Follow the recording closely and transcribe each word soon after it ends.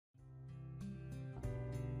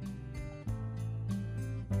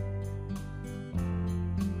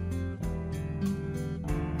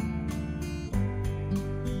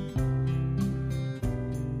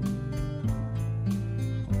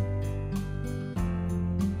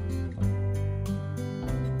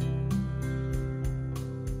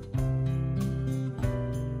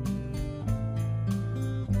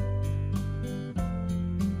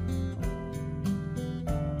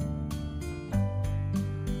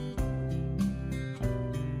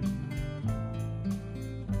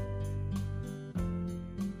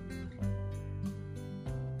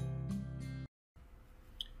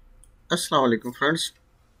Assalamu alaikum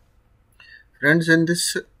friends, in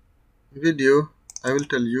this video I will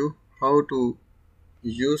tell you how to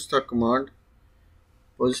use the command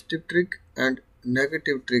positive trig and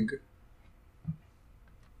negative trig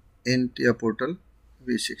in TIA portal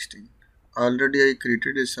v16. Already I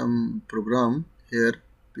created some program here,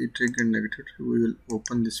 p trig and negative trig. We will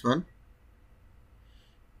open this one.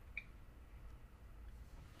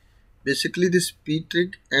 Basically this p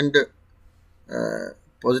trig and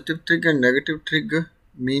positive trig and negative trig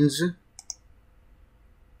means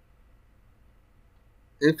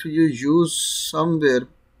if you use somewhere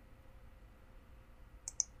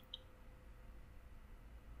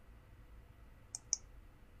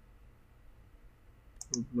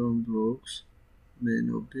program blocks main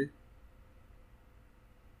of the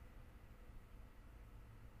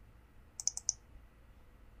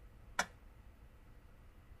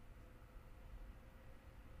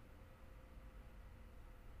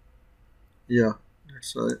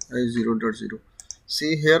that's i0.0.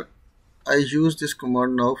 See here, I use this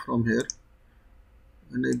command now from here.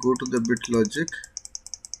 When I go to the bit logic,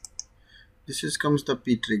 this is comes the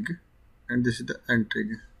p trig and this is the n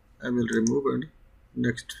trig. I will remove and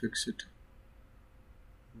next fix it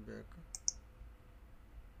back.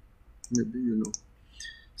 Maybe you know.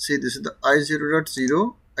 See, this is the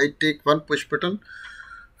i0.0. I take one push button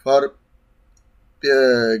for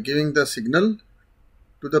giving the signal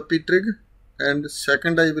to the p trig, and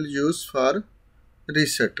second I will use for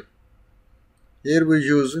reset. Here we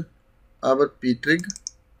use our p trig.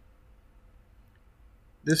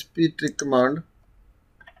 This p trig command,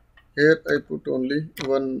 here I put only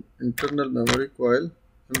one internal memory coil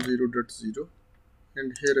m0.0,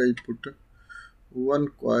 and here I put one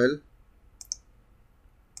coil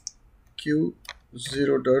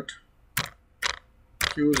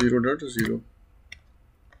q0.0,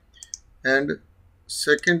 and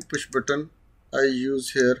second push button I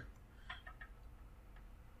use here.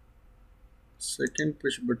 Second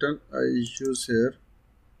push button I use here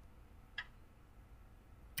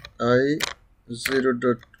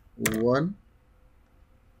i0.1,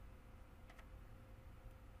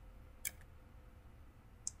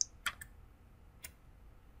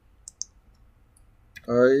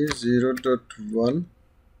 i0.1,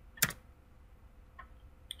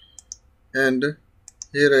 and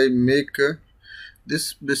here I make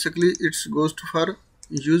this. Basically it goes to for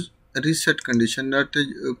use reset condition, not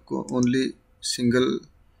only single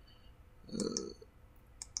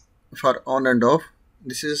for on and off.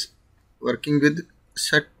 This is working with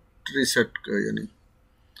set reset.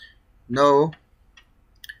 Now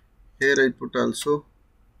here I put also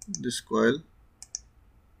this coil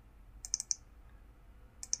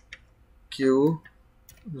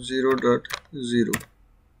q0.0,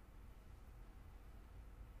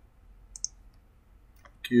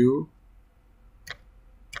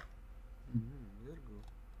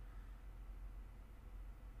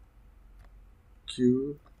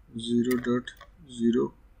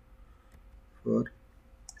 q0.0 for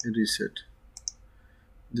reset.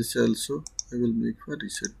 This also I will make for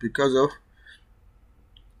reset, because of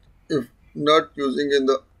if not using in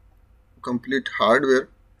the complete hardware,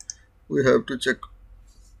 we have to check,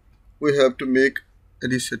 we have to make a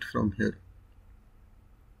reset from here.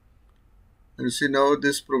 And see, now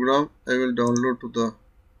this program I will download to the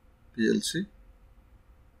PLC.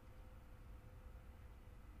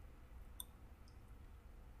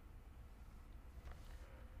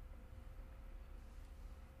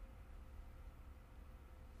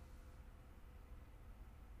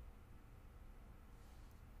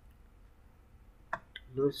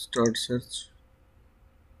 Let's start search.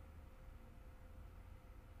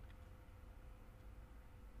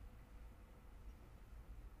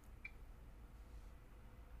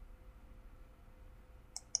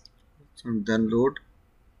 And then load.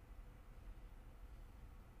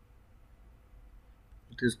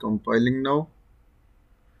 It is compiling now,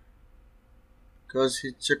 because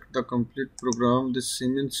he checked the complete program. This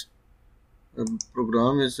Siemens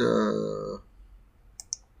program is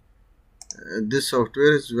this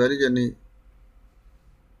software is very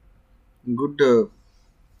good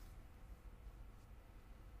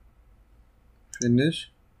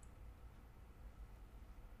finish.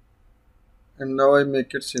 And now I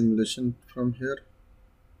make it simulation from here.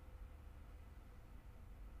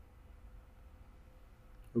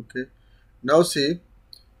 Okay, now see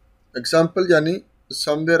example,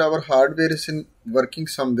 somewhere our hardware is in working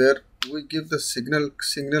somewhere, we give the signal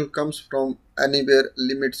comes from anywhere,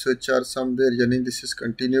 limit switch or somewhere, this is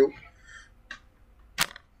continue.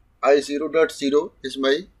 i0.0 is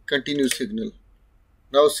my continuous signal.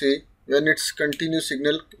 Now see, when it's continuous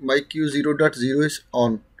signal, my q0.0 is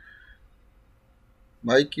on.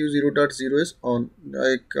 My q0.0 is on.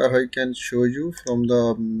 I can show you from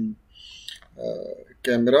the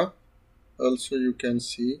camera. Also you can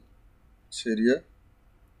see this area.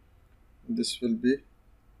 This will be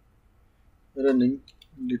running.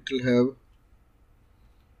 Little have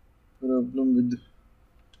problem with.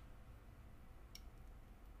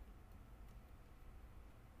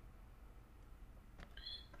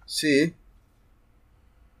 See,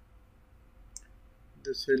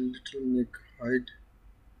 this a little make hide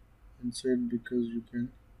inside because you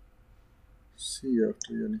can see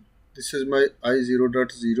after yani. This is my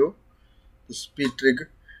i0.0 speed trig,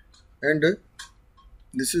 and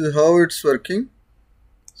this is how it's working.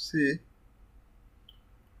 See,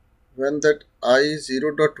 when that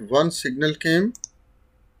i0.1 signal came,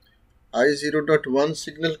 i0.1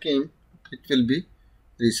 signal came, it will be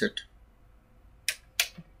reset.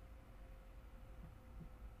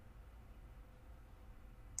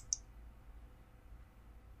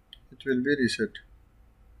 It will be reset.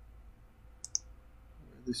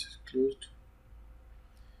 This is closed.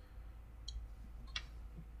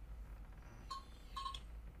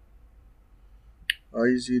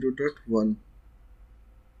 i0.1.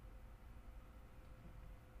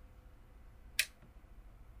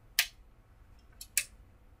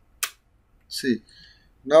 See,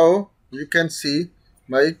 now you can see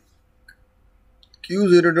my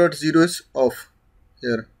q0.0 is off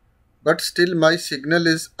here, but still my signal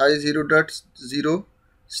is i0.0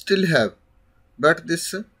 still have, but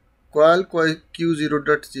this coil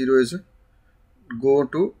q0.0 is go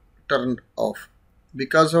to turn off.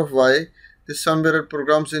 Because of why? This somewhere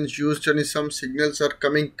programs in used and some signals are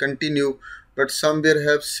coming continue, but somewhere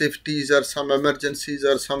have safeties or some emergencies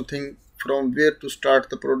or something from where to start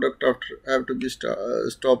the product after have to be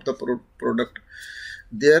stop the product.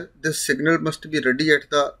 There the signal must be ready at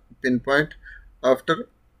the pinpoint. After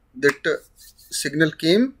that signal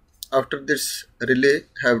came, after this relay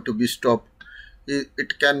have to be stopped.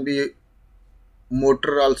 It can be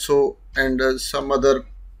motor also, and some other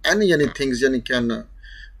any things you can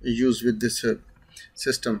use with this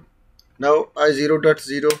system. Now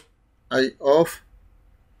i0.0 I off.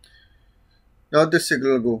 Now this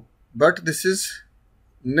signal go, but this is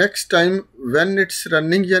next time when it's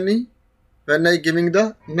running yani, when I giving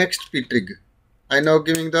the next p trig, I now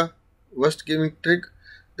giving the first giving trig,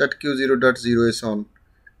 that q0.0 is on,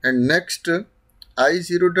 and next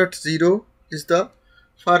i0.0 is the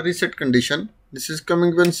for reset condition. This is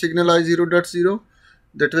coming when signal i0.0,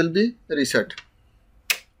 that will be reset.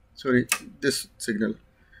 Sorry, this signal.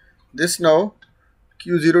 This now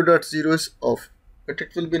q0.0 is off, but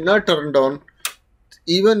it will be not turned on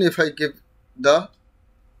even if I give the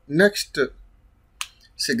next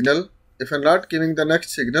signal. If I'm not giving the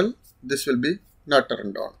next signal, this will be not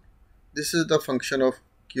turned on. This is the function of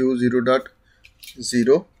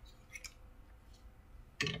q0.0.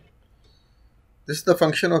 This is the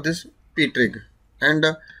function of this p trig, and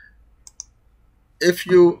if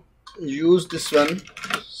you use this one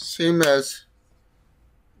same as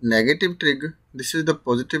negative trig, this is the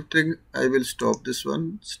positive trig. I will stop this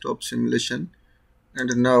one, stop simulation, and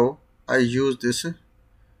now I use this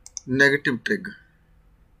negative trig.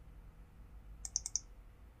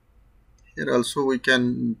 Here also we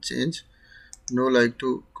can change, no like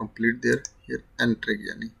to complete there. Here n trig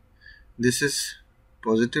yani. This is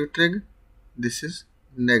positive trig, this is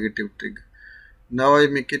negative trig. Now I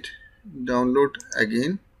make it download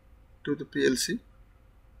again to the PLC,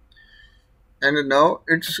 and now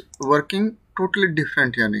it's working totally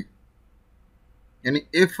different yani.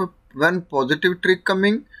 If when positive trig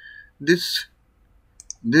coming, this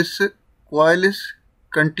coil is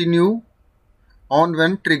continue on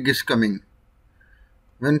when trig is coming.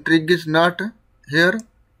 When trig is not here,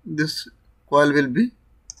 this coil will be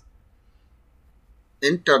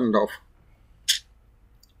in turned off.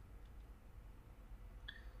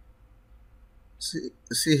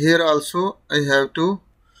 See here also I have to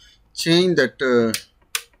change that.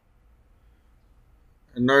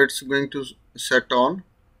 Now it's going to set on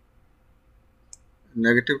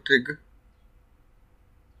negative trig,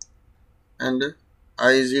 and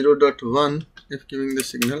i0.1 if giving the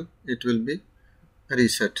signal, it will be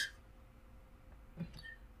reset.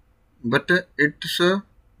 But it's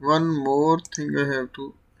one more thing I have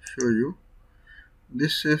to show you.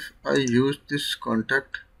 This, if I use this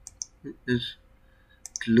contact is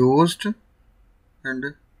closed,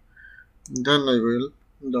 and then I will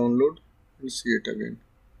download and see it again.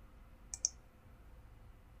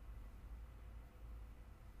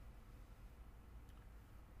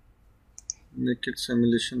 Make it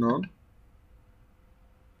simulation on.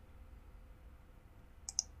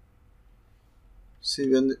 See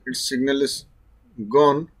when its signal is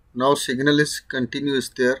gone. Now signal is continuous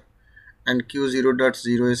there, and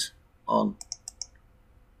Q0.0 is on.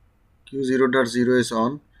 Q0.0 is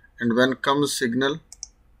on, and when comes signal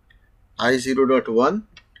I0.1,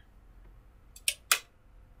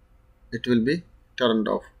 it will be turned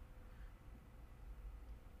off.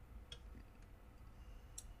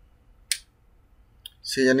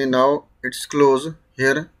 See, yani now it's closed.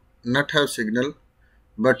 Here not have signal,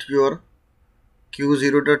 but your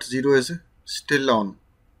Q0.0 is still on.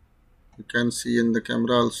 You can see in the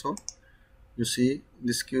camera also. You see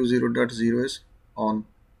this Q0.0 is on,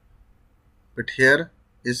 but here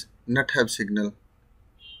is not have signal.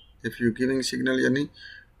 If you giving signal, yani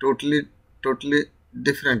totally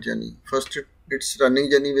different, yani first it's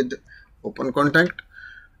running yani with open contact,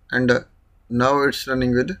 and now it's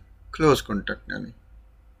running with close contact. Yani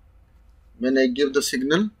when I give the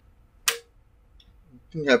signal,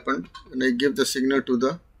 nothing happened. When I give the signal to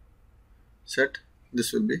the set,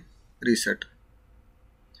 this will be reset.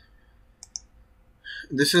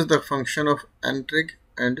 This is the function of n trig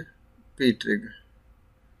and p trig.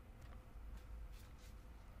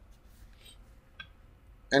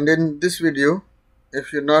 And in this video,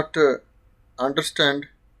 if you not understand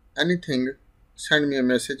anything, send me a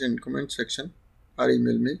message in comment section or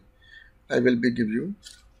email me. I will be give you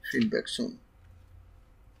feedback soon.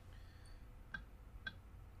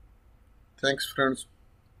 Thanks friends.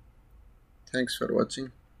 Thanks for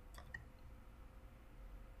watching.